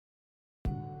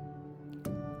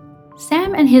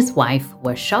Sam and his wife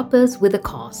were shoppers with a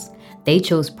cause. They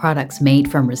chose products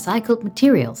made from recycled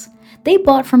materials. They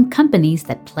bought from companies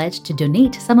that pledged to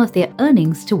donate some of their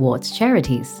earnings towards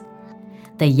charities.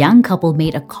 The young couple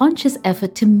made a conscious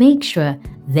effort to make sure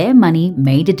their money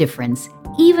made a difference,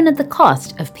 even at the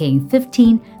cost of paying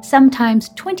 15, sometimes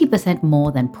 20%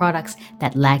 more than products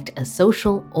that lacked a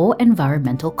social or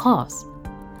environmental cause.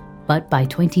 But by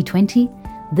 2020,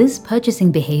 this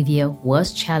purchasing behavior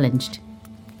was challenged.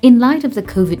 In light of the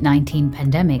COVID-19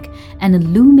 pandemic and a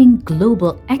looming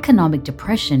global economic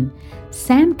depression,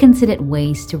 Sam considered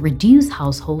ways to reduce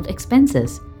household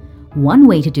expenses. One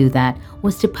way to do that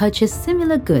was to purchase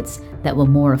similar goods that were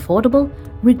more affordable,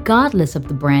 regardless of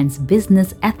the brand's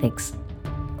business ethics.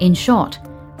 In short,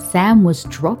 Sam was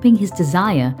dropping his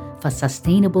desire for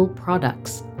sustainable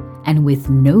products. And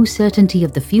with no certainty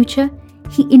of the future,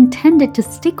 he intended to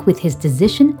stick with his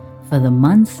decision for the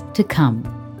months to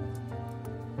come.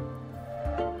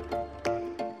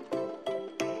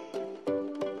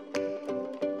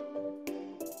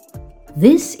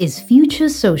 This is Future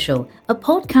Social, a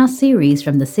podcast series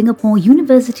from the Singapore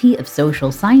University of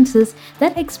Social Sciences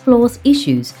that explores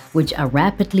issues which are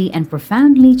rapidly and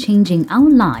profoundly changing our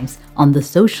lives on the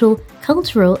social,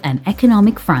 cultural, and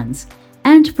economic fronts.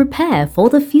 And to prepare for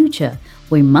the future,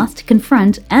 we must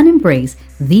confront and embrace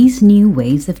these new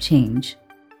waves of change.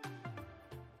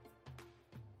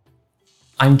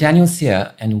 I'm Daniel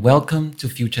Seah, and welcome to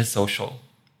Future Social.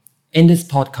 In this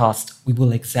podcast, we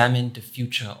will examine the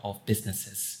future of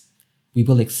businesses. We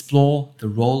will explore the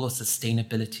role of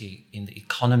sustainability in the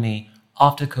economy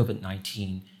after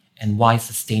COVID-19 and why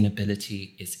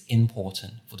sustainability is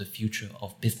important for the future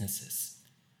of businesses.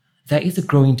 There is a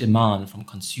growing demand from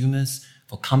consumers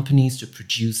for companies to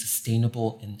produce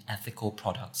sustainable and ethical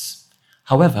products.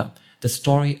 However, the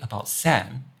story about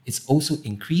Sam is also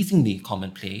increasingly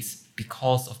commonplace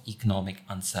because of economic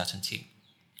uncertainty.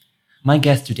 My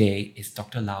guest today is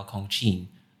Dr. Lau Kong Chin,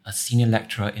 a senior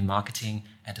lecturer in marketing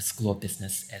at the School of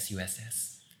Business,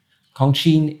 SUSS. Kong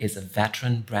Chin is a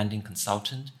veteran branding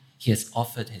consultant. He has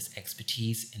offered his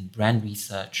expertise in brand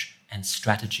research and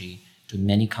strategy to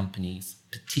many companies,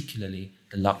 particularly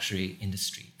the luxury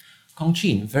industry. Kong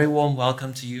Chin, very warm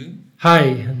welcome to you.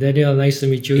 Hi, Daniel. Nice to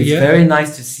meet you It's here. very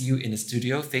nice to see you in the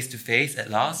studio, face-to-face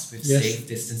at last, with Yes. safe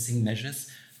distancing measures.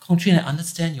 Kong Chin, I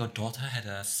understand your daughter had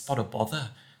a spot of bother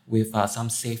with some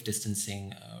safe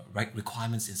distancing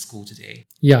requirements in school today.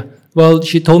 Yeah. Well,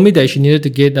 she told me that she needed to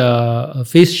get a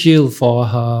face shield for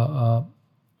her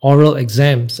oral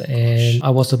exams, and I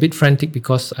was a bit frantic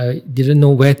because I didn't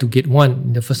know where to get one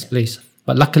in the first place.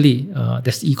 But luckily,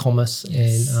 there's e-commerce,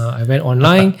 and I went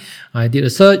online. I did a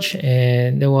search,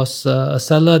 and there was a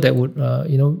seller that would,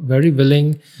 very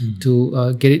willing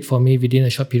to get it for me within a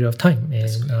short period of time,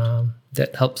 and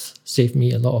that helps save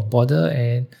me a lot of bother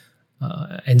and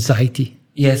anxiety.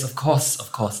 Yes, of course.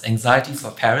 Anxiety for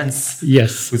parents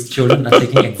Yes. whose children are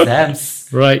taking exams.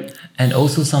 Right. And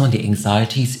also some of the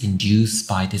anxieties induced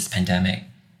by this pandemic,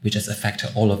 which has affected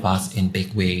all of us in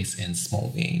big ways and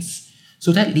small ways.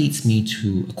 So that leads me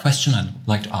to a question I'd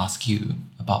like to ask you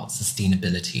about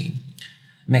sustainability.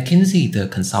 McKinsey, the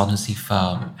consultancy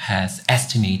firm, has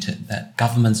estimated that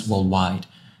governments worldwide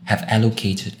have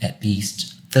allocated at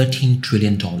least $13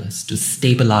 trillion to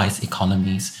stabilize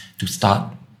economies to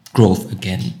start growth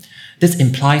again. This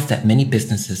implies that many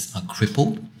businesses are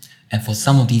crippled, and for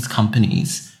some of these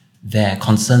companies, their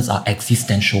concerns are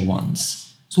existential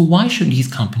ones. So why should these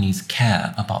companies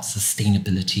care about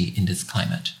sustainability in this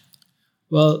climate?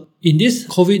 Well, in this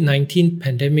COVID-19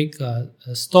 pandemic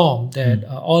storm that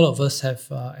all of us have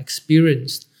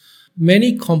experienced,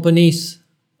 many companies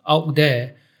out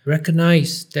there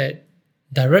recognize that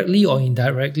directly or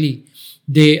indirectly,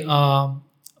 they are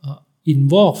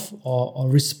involved or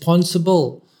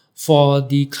responsible for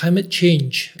the climate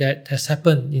change that has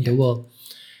happened in the world.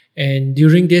 And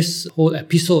during this whole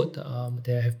episode,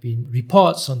 there have been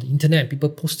reports on the internet, people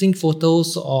posting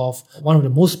photos of one of the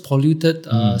most polluted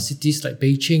cities like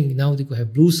Beijing. Now they could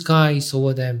have blue skies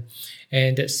over them.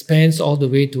 And that spans all the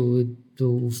way to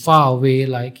far away,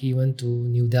 like even to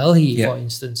New Delhi, for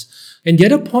instance. And the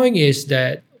other point is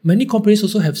that many companies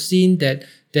also have seen that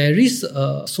there is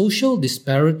a social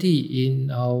disparity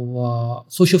in our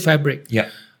social fabric.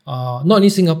 Not in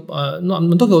Singapore, I'm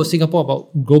not talking about Singapore,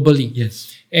 but globally.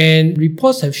 Yes. And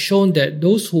reports have shown that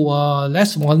those who are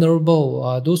less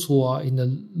vulnerable, those who are in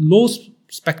the low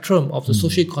spectrum of the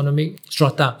socio-economic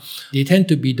strata, they tend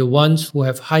to be the ones who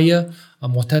have higher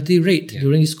mortality rate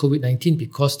during this COVID-19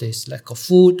 because there's lack of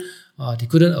food. They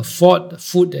couldn't afford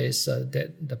food. There's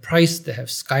that the price that have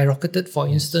skyrocketed, for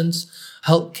instance,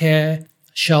 healthcare,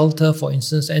 shelter, for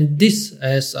instance, and this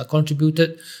has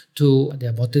contributed to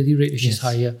their mortality rate, which is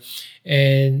higher.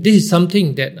 And this is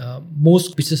something that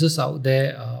most businesses out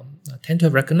there tend to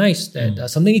have recognized that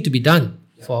something needs to be done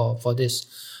for this.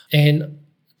 And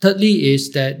thirdly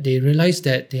is that they realize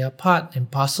that they are part and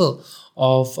parcel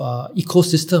of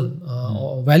ecosystem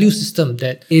or value system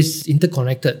that is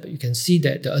interconnected. But you can see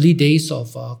that the early days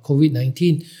of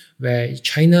COVID-19, where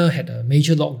China had a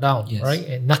major lockdown, right?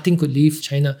 And nothing could leave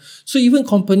China. So even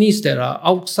companies that are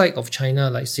outside of China,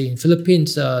 like say in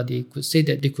Philippines, they could say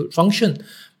that they could function.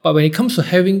 But when it comes to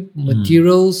having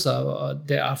materials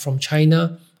that are from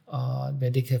China, where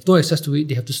they have no access to it,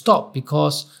 they have to stop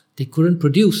because they couldn't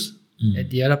produce at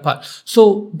the other part.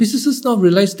 So businesses now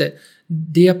realize that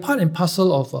they are part and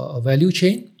parcel of a value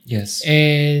chain. Yes.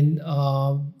 And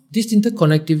this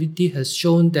interconnectivity has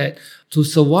shown that to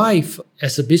survive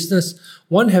as a business,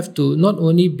 one have to not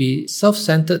only be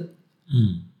self-centered,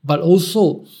 but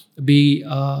also be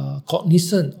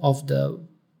cognizant of the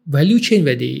value chain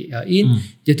where they are in.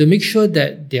 They have to make sure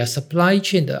that their supply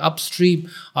chain, the upstream,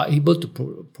 are able to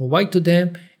provide to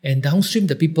them, and downstream,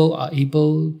 the people are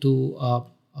able to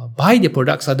buy their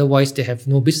products. Otherwise, they have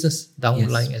no business down the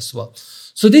line as well.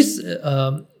 So this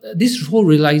whole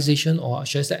realization, or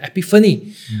should I say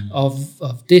epiphany of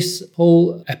this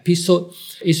whole episode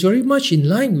is very much in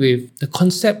line with the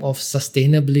concept of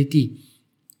sustainability.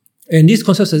 And this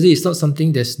concept is not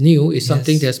something that's new. It's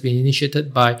something that's been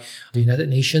initiated by the United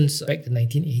Nations back in the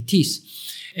 1980s.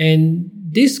 And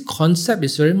this concept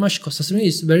is very much, sustainability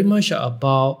is very much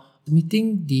about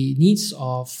meeting the needs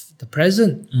of the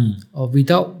present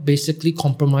without basically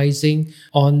compromising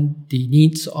on the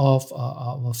needs of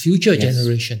our future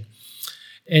generation.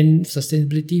 And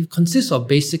sustainability consists of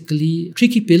basically three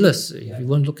key pillars. If you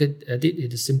want to look at it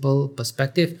in a simple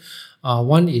perspective,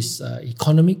 one is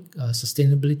economic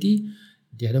sustainability.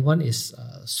 The other one is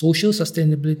social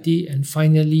sustainability. And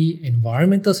finally,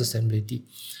 environmental sustainability.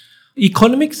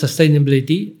 Economic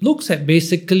sustainability looks at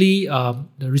basically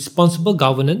the responsible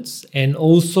governance and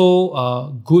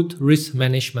also good risk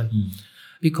management.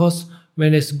 Because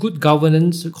when there's good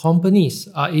governance, companies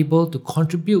are able to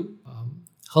contribute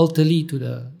healthily to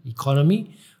the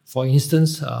economy. For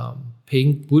instance,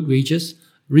 paying good wages,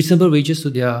 reasonable wages to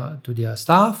their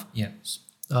staff,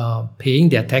 paying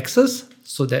their taxes,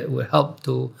 so that will help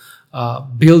to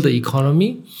build the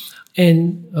economy,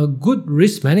 and good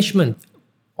risk management.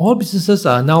 All businesses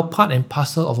are now part and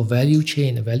parcel of a value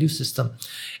chain, a value system.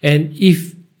 And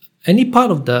if any part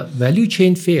of the value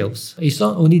chain fails, it's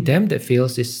not only them that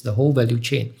fails, it's the whole value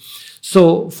chain.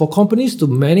 So for companies to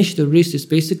manage the risk is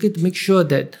basically to make sure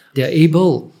that they're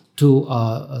able to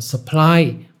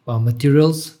supply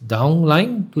materials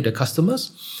downline to the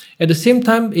customers. At the same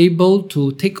time, able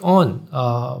to take on,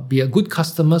 be a good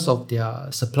customers of their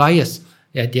suppliers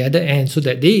at the other end, so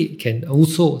that they can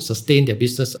also sustain their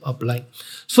business upline.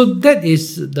 So that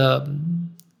is the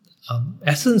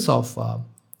essence of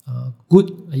good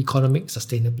economic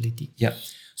sustainability. Yeah.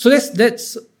 So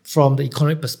that's from the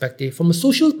economic perspective. From a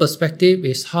social perspective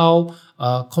is how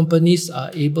companies are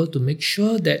able to make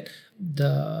sure that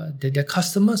their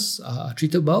customers are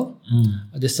treated well,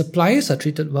 the suppliers are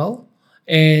treated well,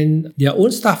 and their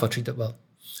own staff are treated well.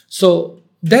 So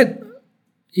that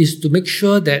is to make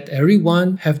sure that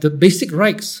everyone have the basic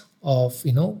rights of,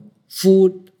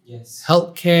 food,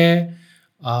 healthcare,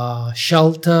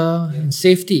 shelter, and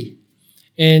safety.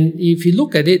 And if you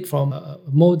look at it from a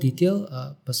more detailed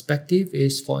perspective,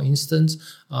 is for instance,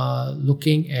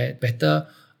 looking at better,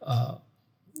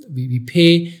 we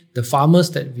pay the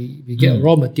farmers that we get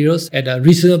raw materials at a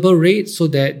reasonable rate so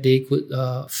that they could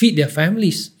feed their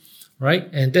families, right?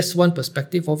 And that's one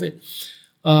perspective of it.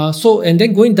 And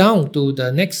then going down to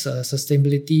the next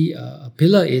sustainability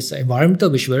pillar is environmental,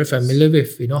 which we're very familiar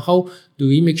with. How do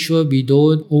we make sure we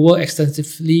don't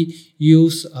over-extensively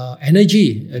use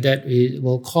energy that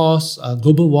will cause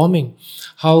global warming?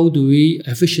 How do we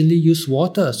efficiently use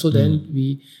water so then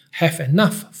we have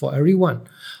enough for everyone?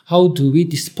 How do we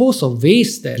dispose of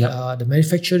waste that the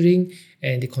manufacturing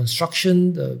and the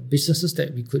construction, the businesses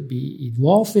that we could be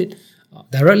involved with,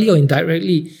 directly or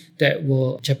indirectly, that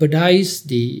will jeopardize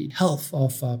the health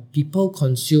of people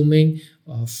consuming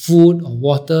food or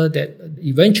water that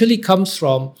eventually comes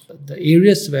from the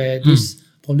areas where these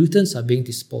pollutants are being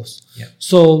disposed.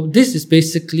 So this is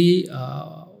basically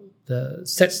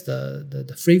sets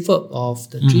the framework of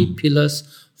the three pillars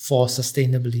for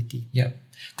sustainability. Yeah.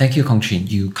 Thank you, Kong Chin.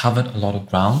 You covered a lot of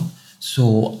ground.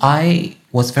 So I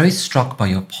was very struck by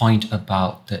your point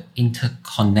about the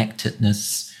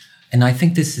interconnectedness. And I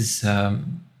think this is a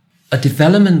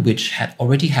development which had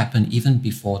already happened even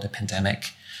before the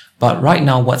pandemic. But right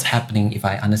now, what's happening, if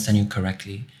I understand you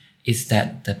correctly, is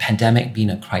that the pandemic being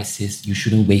a crisis, you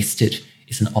shouldn't waste it.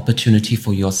 It's an opportunity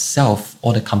for yourself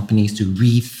or the companies to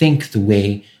rethink the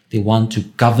way they want to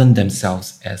govern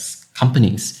themselves as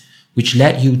companies, which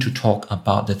led you to talk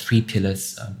about the three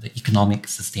pillars, the economic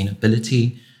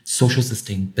sustainability, social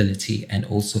sustainability, and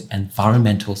also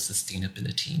environmental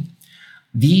sustainability.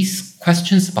 These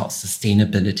questions about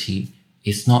sustainability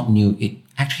is not new. It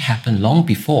actually happened long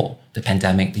before the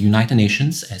pandemic. The United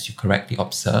Nations, as you correctly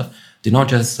observe, did not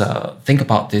just think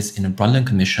about this in a Brundtland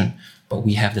Commission, but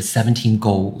we have the 17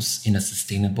 goals in the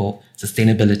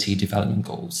sustainability development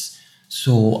goals.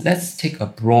 So let's take a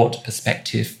broad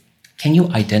perspective. Can you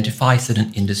identify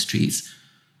certain industries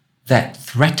that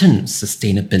threaten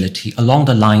sustainability along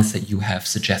the lines that you have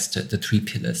suggested, the three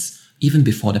pillars, even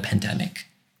before the pandemic?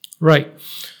 Right.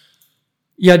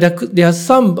 Yeah, there are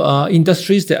some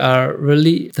industries that are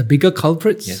really the bigger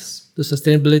culprits to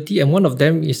sustainability. And one of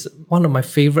them is one of my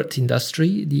favorite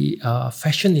industry, the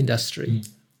fashion industry,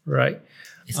 right?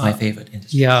 It's my favorite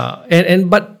industry. Yeah.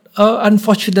 But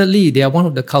unfortunately, they are one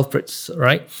of the culprits,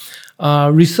 right?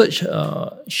 Research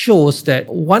shows that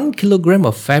 1 kilogram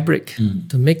of fabric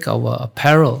to make our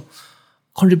apparel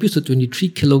contributes to 23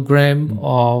 kilogram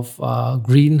of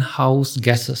greenhouse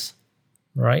gases,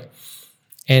 right?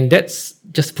 And that's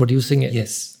just producing it.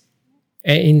 Yes.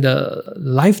 And in the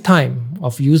lifetime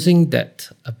of using that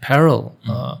apparel,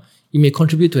 it may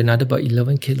contribute to another about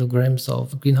 11 kilograms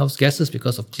of greenhouse gases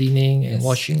because of cleaning and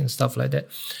washing and stuff like that.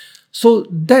 So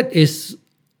that is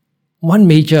one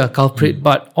major culprit,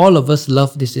 but all of us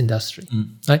love this industry,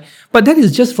 right? But that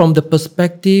is just from the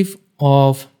perspective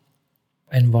of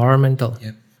environmental,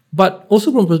 but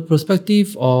also from the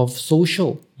perspective of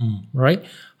social, right?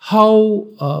 How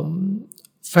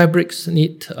fabrics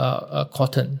need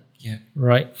cotton,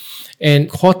 right? And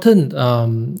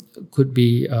cotton could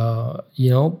be,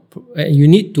 you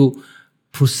need to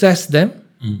process them,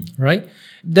 right?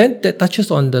 Then that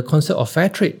touches on the concept of fair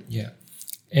trade.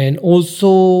 And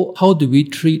also, how do we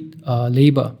treat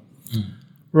labor?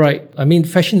 Right. I mean,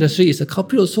 fashion industry is a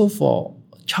culprit also for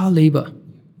child labor,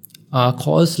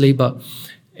 coerced labor.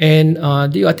 And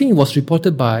I think it was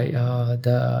reported by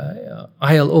the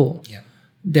ILO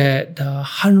that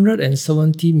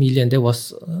 170 million, there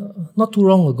was not too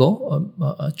long ago,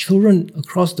 children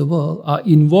across the world are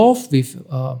involved with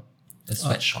the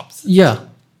sweatshops.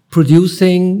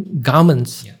 Producing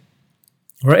garments.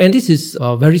 Right. And this is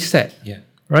very sad.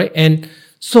 Right. And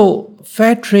so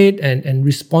fair trade and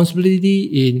responsibility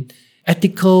in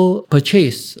ethical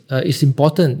purchase is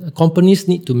important. Companies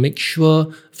need to make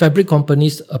sure, fabric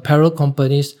companies, apparel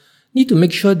companies need to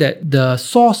make sure that the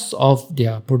source of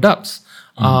their products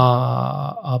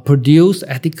are produced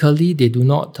ethically. They do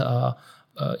not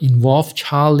involve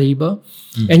child labor.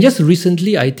 And just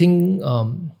recently, I think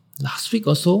last week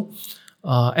or so,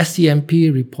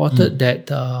 SCMP reported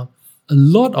that a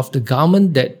lot of the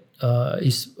garment that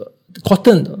is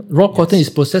cotton, raw cotton is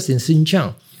processed in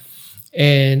Xinjiang.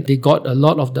 And they got a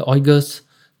lot of the Uyghurs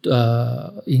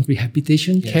in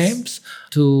rehabilitation camps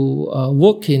to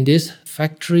work in these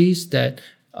factories that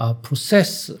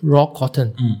process raw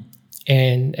cotton.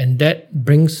 And that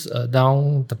brings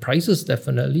down the prices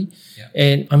definitely.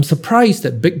 And I'm surprised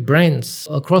that big brands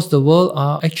across the world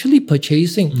are actually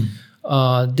purchasing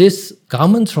these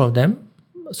garments from them,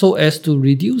 so as to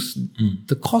reduce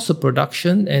the cost of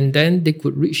production, and then they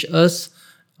could reach us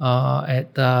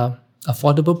at the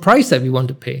affordable price that we want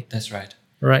to pay. That's right.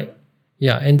 Right.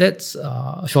 Yeah, and that's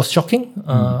was shocking.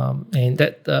 And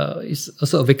that is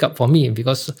also a wake up for me,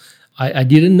 because I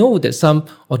didn't know that some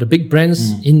of the big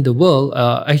brands in the world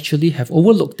actually have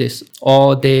overlooked this,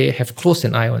 or they have closed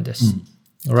an eye on this.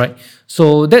 All right.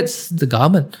 So that's the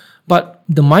garment. But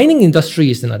the mining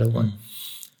industry is another one.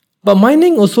 But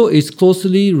mining also is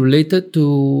closely related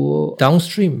to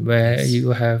downstream, where you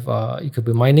have it could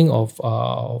be mining of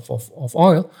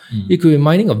oil, it could be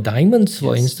mining of diamonds,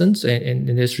 for instance, and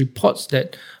there's reports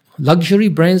that luxury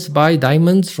brands buy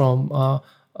diamonds from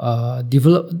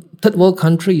developed third world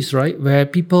countries, right, where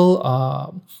people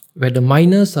where the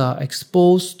miners are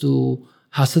exposed to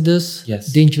hazardous,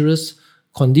 dangerous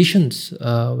conditions,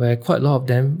 where quite a lot of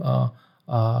them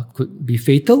could be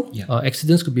fatal.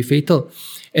 Accidents could be fatal.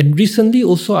 And recently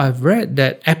also I've read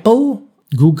that Apple,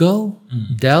 Google,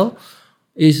 Dell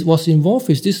was involved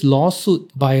with this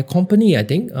lawsuit by a company, I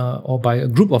think, or by a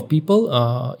group of people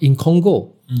in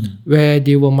Congo, where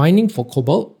they were mining for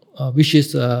cobalt, which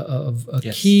is a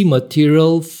key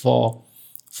material for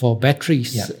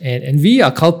batteries. And we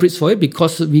are culprits for it,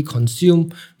 because we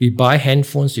buy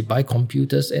handphones, we buy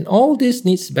computers, and all this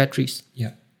needs batteries.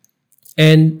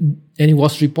 And it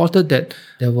was reported that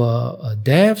there were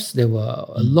deaths, there were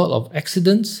a lot of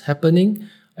accidents happening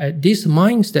at these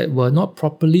mines that were not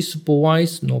properly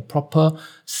supervised, no proper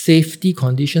safety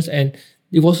conditions. And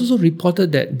it was also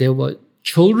reported that there were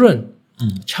children,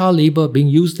 child labor being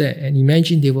used there. And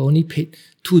imagine they were only paid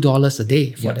 $2 a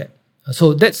day for that.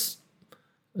 So that's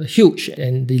huge.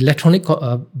 And the electronic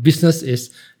business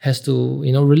has to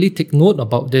really take note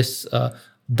about this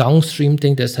downstream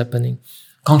thing that's happening.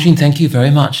 Kong Ching, thank you very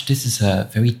much. This is a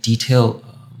very detailed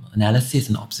analysis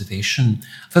and observation.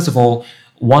 First of all,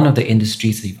 one of the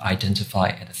industries that you've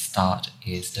identified at the start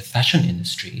is the fashion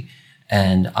industry.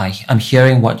 And I'm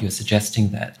hearing what you're suggesting,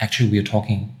 that actually we're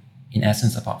talking in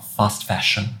essence about fast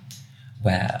fashion,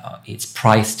 where it's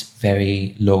priced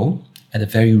very low at a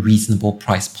very reasonable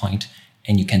price point,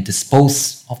 and you can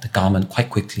dispose of the garment quite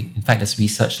quickly. In fact, there's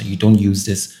research that you don't use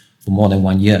this for more than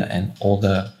 1 year and all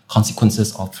the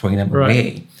consequences of throwing them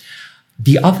away.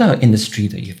 The other industry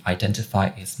that you've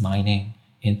identified is mining,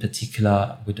 in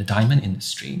particular with the diamond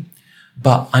industry.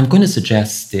 But I'm going to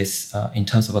suggest this in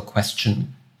terms of a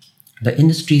question. The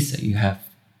industries that you have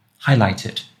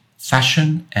highlighted,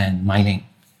 fashion and mining,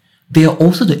 they are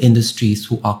also the industries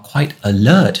who are quite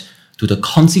alert to the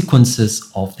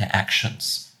consequences of their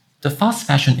actions. The fast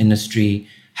fashion industry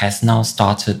has now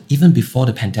started, even before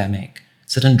the pandemic,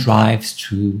 certain drives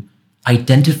to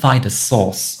identify the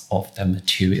source of their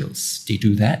materials. They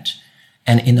do that.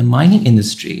 And in the mining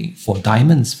industry, for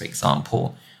diamonds, for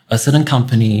example, a certain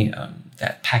company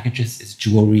that packages its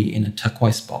jewelry in a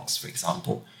turquoise box, for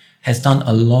example, has done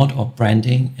a lot of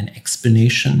branding and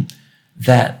explanation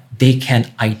that they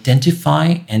can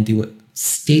identify, and they will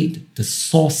state the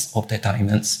source of their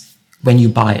diamonds when you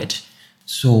buy it.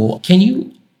 So can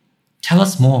you tell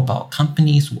us more about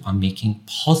companies who are making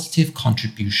positive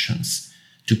contributions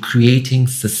to creating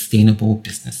sustainable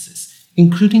businesses,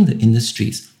 including the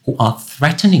industries who are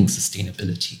threatening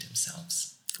sustainability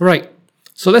themselves? Right.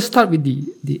 So let's start with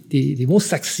the most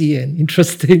sexy and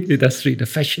interesting industry, the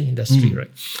fashion industry,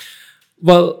 right?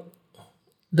 Well,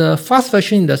 the fast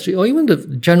fashion industry, or even the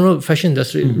general fashion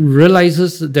industry,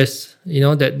 realizes this,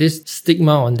 that this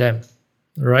stigma on them,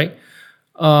 right?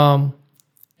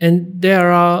 And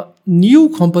there are new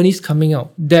companies coming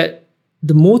out that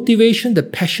the motivation, the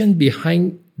passion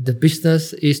behind the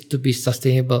business is to be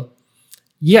sustainable.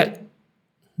 Yet,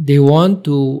 they want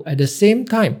to, at the same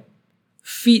time,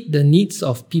 feed the needs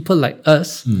of people like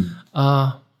us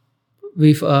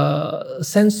with a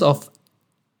sense of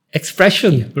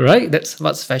expression, right? That's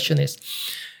what fashion is.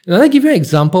 Now, I'll give you an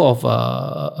example of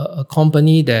a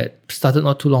company that started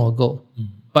not too long ago,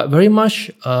 but very much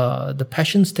the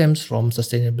passion stems from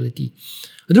sustainability.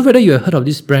 I don't know whether you have heard of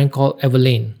this brand called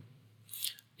Everlane.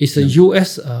 It's a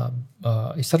US,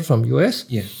 it started from US.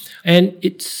 Yeah. And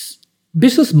its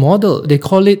business model, they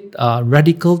call it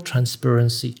radical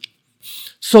transparency.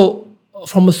 So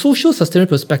from a social sustainability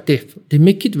perspective, they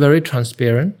make it very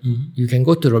transparent. You can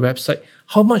go to the website,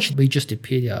 how much wages they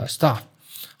pay their staff,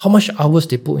 how much hours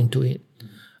they put into it,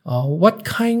 what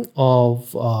kind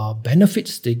of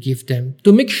benefits they give them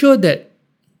to make sure that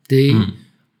they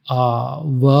are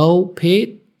well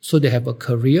paid, so they have a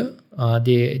career,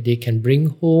 they can bring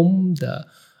home the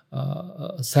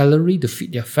salary to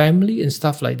feed their family and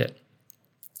stuff like that.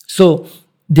 So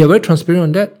they're very transparent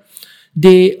on that.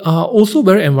 They are also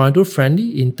very environmental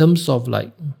friendly in terms of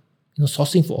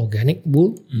sourcing for organic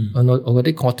wool,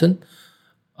 organic cotton.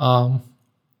 Wool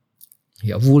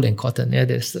and cotton. Yeah,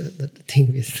 that's the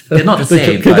thing with. They're not the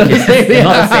same. They're not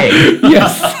the same.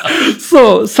 Yes.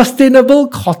 So sustainable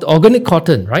organic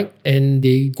cotton, right? And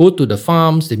they go to the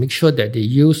farms. They make sure that they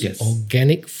use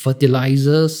organic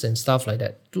fertilizers and stuff like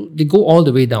that. They go all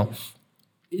the way down.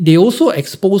 They also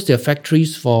expose their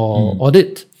factories for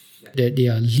audit. That they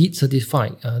are LEED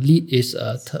certified. LEED is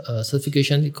a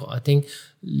certification, I think,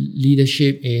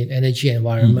 leadership in energy and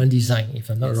environment design, if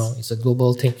I'm not wrong. It's a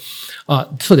global thing.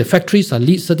 So the factories are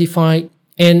LEED certified.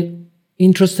 And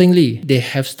interestingly, they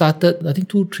have started, I think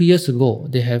 2-3 years ago,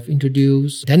 they have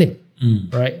introduced denim,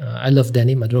 right? I love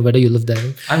denim. I don't know whether you love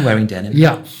denim. I'm wearing denim.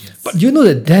 Yeah. Yes. But you know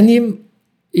that denim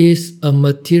is a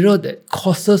material that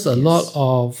causes a lot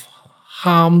of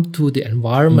harm to the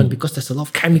environment because there's a lot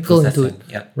of chemical into it,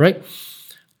 right?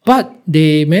 But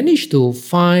they managed to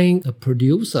find a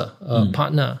producer, a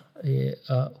partner,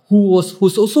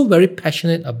 who's also very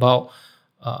passionate about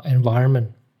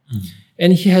environment,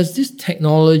 and he has this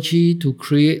technology to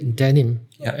create denim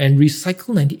and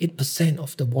recycle 98%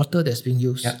 of the water that's being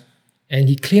used. And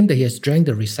he claimed that he has drank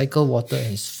the recycled water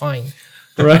and it's fine,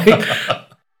 right?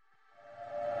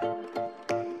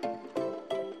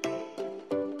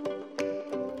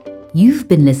 You've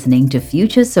been listening to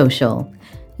Future Social.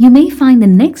 You may find the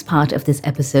next part of this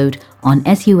episode on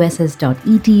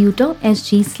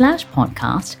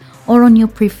suss.edu.sg/podcast or on your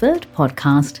preferred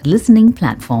podcast listening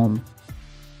platform.